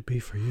that would it be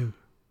for you?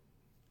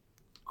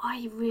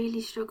 I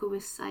really struggle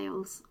with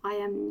sales. I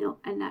am not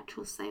a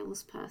natural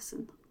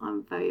salesperson.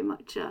 I'm very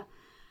much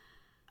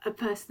a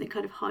person that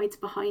kind of hides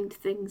behind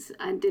things,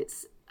 and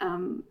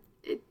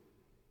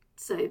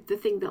so the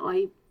thing that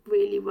I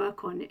really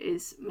work on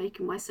is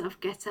making myself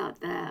get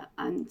out there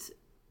and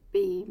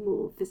be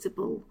more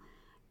visible,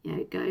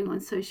 going on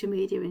social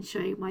media and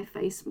showing my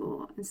face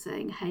more and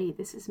saying, hey,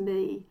 this is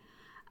me,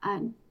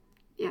 and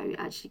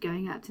actually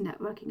going out to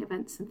networking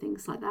events and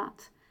things like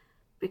that,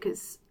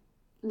 because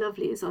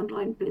lovely as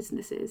online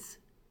business is,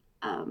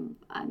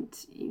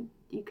 and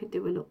you can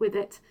do a lot with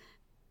it,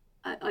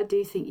 I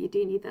do think you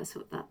do need that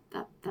sort of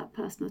that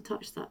personal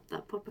touch,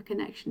 that proper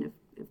connection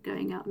of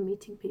going out and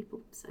meeting people.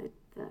 So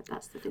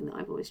that's the thing that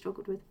I've always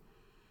struggled with.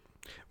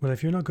 Well,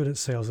 if you're not good at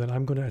sales, then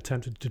I'm going to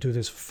attempt to do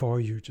this for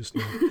you just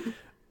now.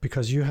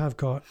 Because you have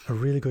got a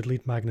really good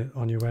lead magnet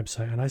on your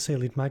website. And I say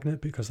lead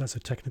magnet because that's a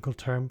technical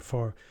term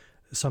for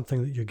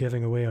something that you're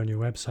giving away on your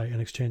website in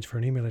exchange for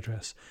an email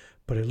address.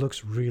 But it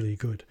looks really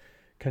good.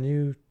 Can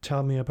you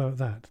tell me about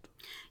that?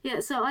 Yeah,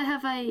 so I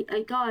have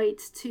a guide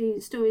to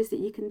stories that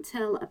you can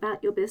tell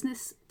about your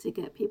business to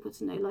get people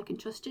to know, like, and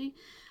trust you.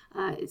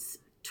 It's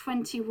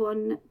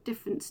 21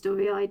 different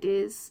story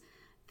ideas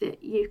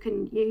that you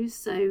can use.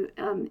 So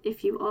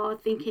if you are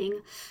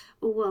thinking,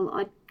 oh, well,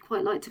 I'd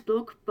quite like to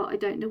blog, but I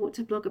don't know what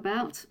to blog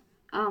about,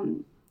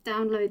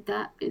 download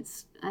that.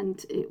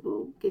 And it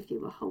will give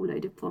you a whole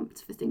load of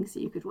prompts for things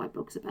that you could write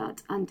blogs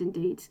about, and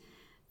indeed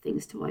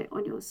things to write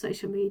on your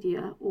social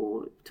media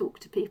or talk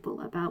to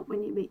people about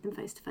when you meet them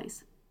face to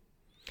face.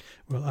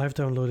 Well, I've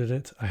downloaded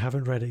it. I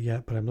haven't read it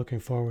yet, but I'm looking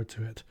forward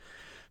to it.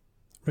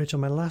 Rachel,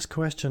 my last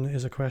question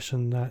is a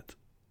question that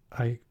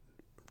I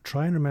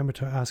try and remember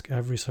to ask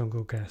every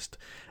single guest.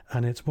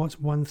 And it's, what's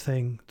one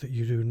thing that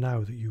you do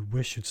now that you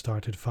wish you'd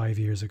started 5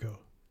 years ago?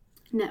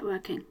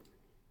 Networking.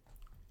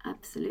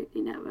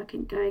 Absolutely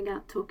networking. Going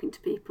out, talking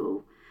to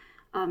people,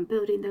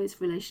 building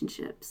those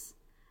relationships.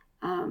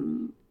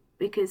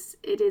 Because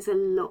it is a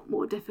lot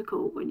more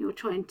difficult when you're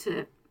trying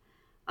to,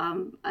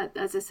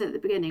 as I said at the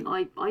beginning,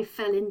 I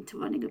fell into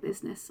running a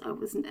business. I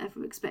wasn't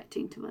ever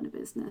expecting to run a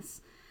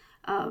business.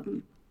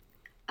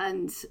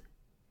 And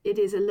it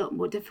is a lot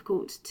more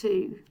difficult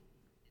to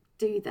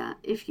do that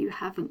if you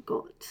haven't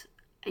got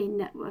a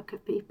network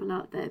of people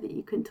out there that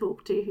you can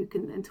talk to, who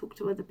can then talk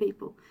to other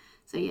people.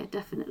 So yeah,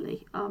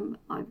 definitely.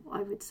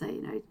 I would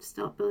say,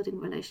 start building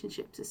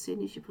relationships as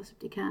soon as you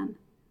possibly can.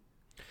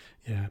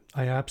 Yeah,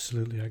 I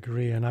absolutely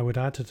agree. And I would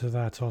add to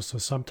that also,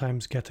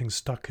 sometimes getting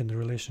stuck in the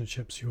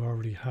relationships you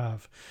already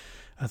have.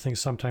 I think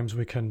sometimes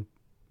we can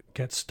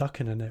get stuck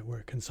in a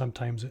network, and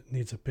sometimes it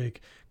needs a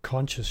big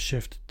conscious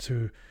shift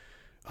to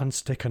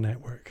unstick a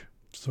network,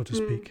 so to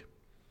speak.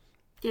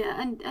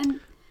 Yeah, and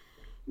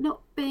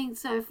not being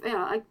so...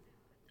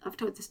 I've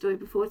told this story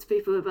before to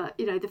people about,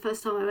 the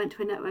first time I went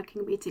to a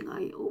networking meeting,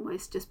 I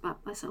almost just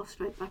backed myself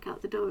straight back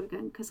out the door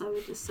again because I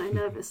was just so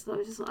nervous. I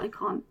was just like,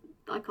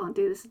 I can't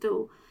do this at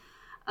all.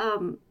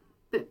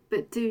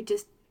 But do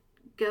just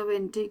go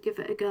in, do give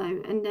it a go.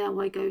 And now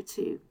I go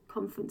to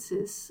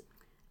conferences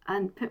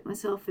and put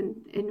myself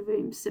in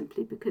rooms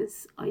simply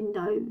because I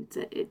know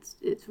that it's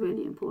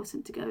really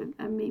important to go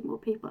and meet more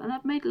people. And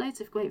I've made loads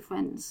of great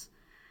friends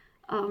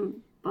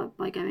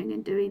by going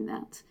and doing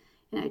that.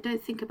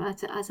 Don't think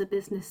about it as a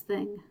business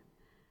thing.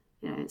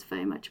 It's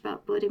very much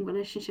about building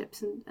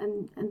relationships,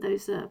 and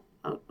those are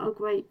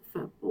great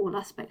for all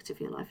aspects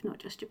of your life, not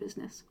just your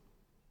business.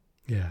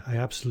 Yeah, I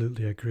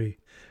absolutely agree.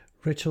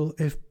 Rachel,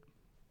 if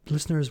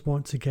listeners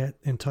want to get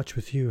in touch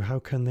with you, how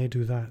can they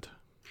do that?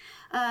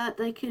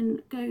 They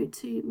can go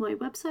to my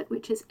website,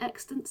 which is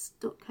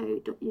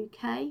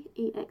extance.co.uk,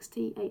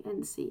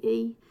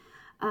 EXTANCE.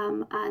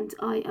 And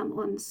I am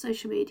on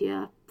social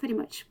media, pretty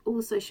much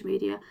all social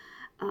media,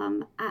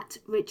 at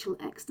Rachel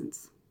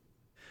Extance.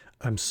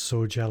 I'm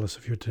so jealous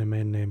of your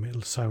domain name.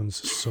 It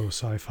sounds so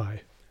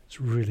sci-fi.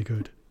 It's really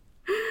good.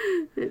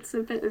 It's a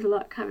bit of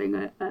luck having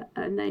a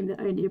name that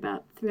only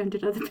about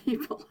 300 other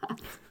people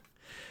have.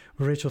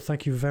 Well, Rachel,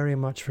 thank you very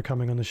much for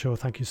coming on the show.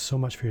 Thank you so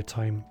much for your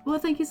time. Well,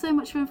 thank you so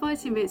much for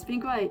inviting me. It's been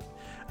great.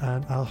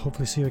 And I'll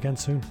hopefully see you again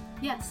soon.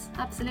 Yes,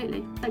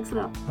 absolutely. Thanks a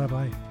lot.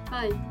 Bye-bye.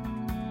 Bye.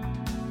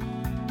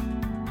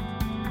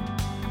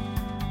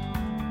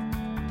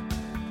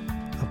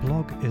 A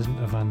blog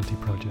isn't a vanity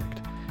project.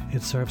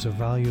 It serves a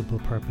valuable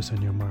purpose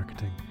in your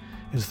marketing,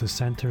 is the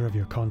center of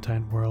your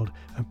content world,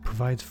 and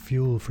provides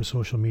fuel for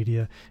social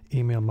media,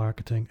 email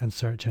marketing, and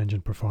search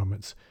engine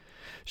performance.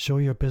 Show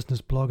your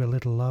business blog a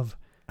little love,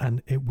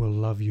 and it will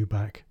love you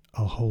back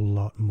a whole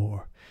lot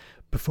more.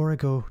 Before I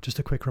go, just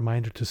a quick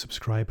reminder to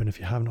subscribe, and if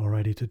you haven't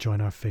already, to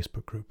join our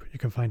Facebook group. You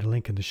can find a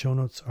link in the show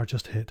notes, or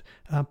just hit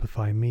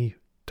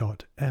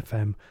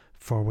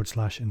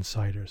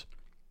amplifyme.fm/insiders.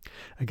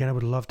 Again, I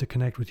would love to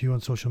connect with you on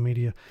social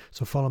media,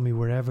 so follow me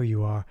wherever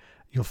you are.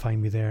 You'll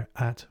find me there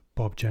at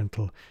Bob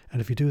Gentle.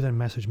 And if you do, then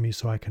message me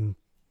so I can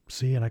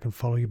see and I can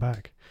follow you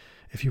back.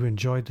 If you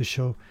enjoyed the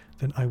show,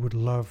 then I would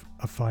love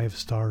a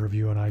 5-star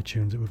review on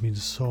iTunes. It would mean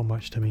so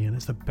much to me, and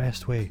it's the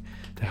best way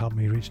to help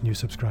me reach new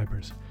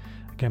subscribers.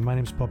 Again, my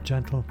name's Bob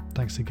Gentle.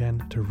 Thanks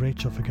again to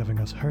Rachel for giving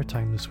us her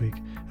time this week,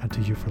 and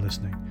to you for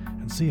listening.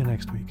 And see you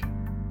next week.